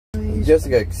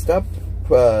Jessica, stop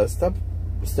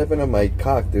stepping on my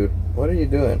cock, dude. What are you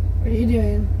doing? What are you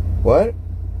doing? What?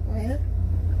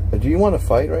 What? Do you want to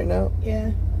fight right now?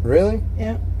 Yeah. Really?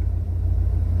 Yeah.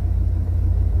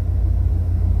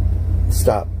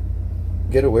 Stop.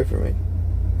 Get away from me.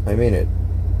 I mean it.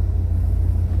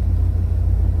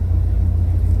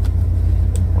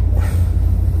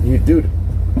 You, dude,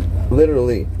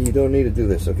 literally, you don't need to do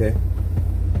this, okay?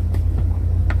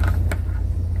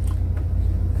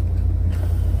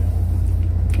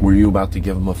 Were you about to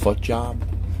give him a foot job?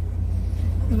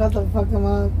 I'm about to fuck him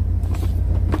up.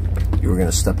 You were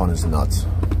gonna step on his nuts.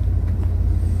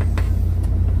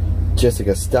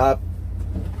 Jessica, stop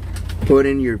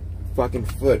putting your fucking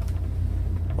foot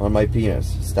on my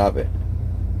penis. Stop it.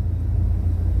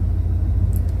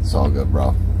 It's all good,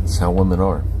 bro. It's how women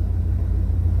are.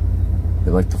 They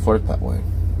like to flirt that way.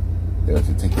 They like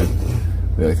to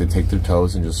take their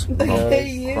toes and just Look at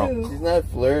you. She's not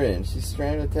flirting. She's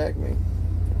trying to attack me.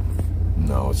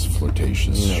 No, it's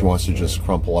flirtatious. No, she wants to just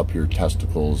crumple up your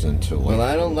testicles into like... Well,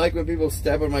 I don't like when people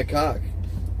step on my cock.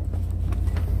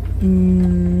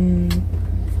 Can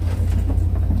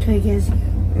I kiss you?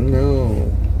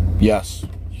 No. Yes,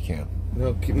 you can.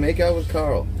 No, make out with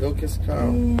Carl. Go kiss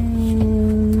Carl.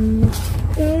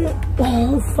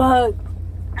 Oh, fuck.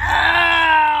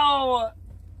 Ow!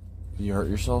 Did you hurt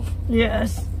yourself?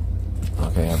 Yes.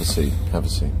 Okay, have a seat. Have a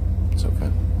seat. It's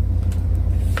okay.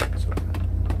 It's okay.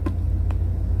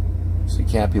 See,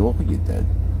 Cappy, look what you did.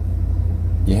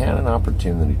 You had an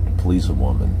opportunity to please a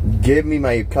woman. Give me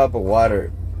my cup of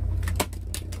water.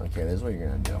 Okay, this is what you're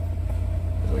gonna do.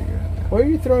 This is what you're gonna do. Why are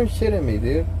you throwing shit at me,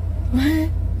 dude? What?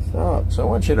 Stop. So I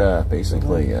want you to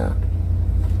basically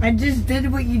I just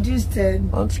did what you just did.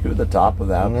 unscrew the top of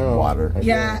that water.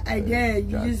 Yeah, I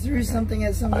did. You just threw something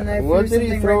at someone. I What threw did he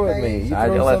something throw right at back. me? You I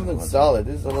threw let- something solid.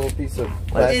 This is a little piece of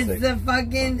plastic. It's the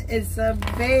fucking, it's a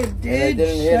vape, dude. And I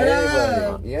didn't hit Shut anybody.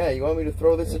 up. Yeah, you want me to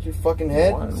throw this at your fucking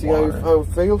head? Water, See water. how it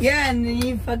feels? Yeah, and then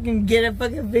you fucking get a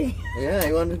fucking vape. Yeah,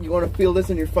 you want to feel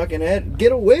this in your fucking head?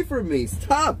 Get away from me!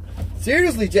 Stop!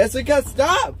 Seriously, Jessica,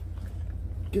 stop!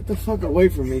 Get the fuck away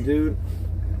from me, dude.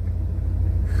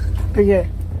 Okay.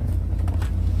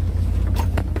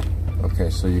 Okay,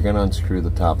 so you're gonna unscrew the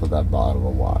top of that bottle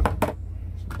of water.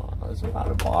 It's not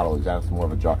a bottle, it's actually more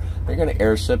of a jar. Are you gonna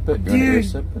air sip it? You're gonna air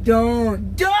sip it?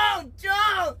 Don't!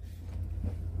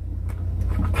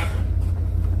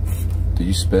 Did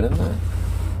you spit in that?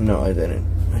 No, I didn't.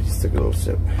 I just took a little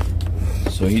sip.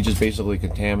 So he just basically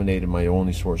contaminated my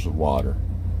only source of water.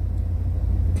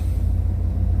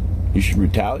 You should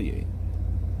retaliate.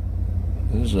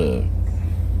 This is a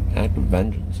act of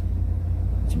vengeance.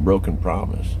 It's a broken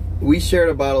promise. We shared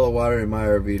a bottle of water in my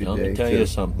RV today. Let me tell you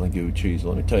something, Goocheese.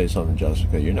 Let me tell you something,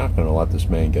 Jessica. You're not going to let this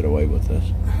man get away with this.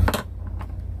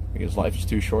 Because life is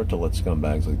too short to let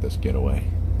scumbags like this get away.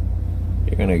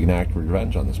 You're going to enact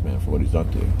revenge on this man for what he's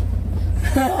done to you.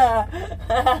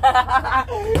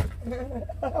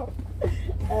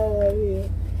 I love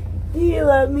you. Do you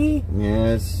love me?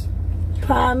 Yes.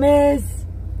 Promise?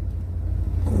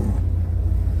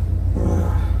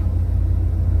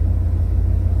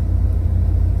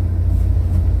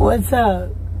 What's up?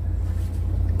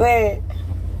 Wait.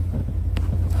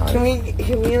 Hi. Can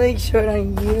we like show it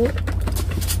on you?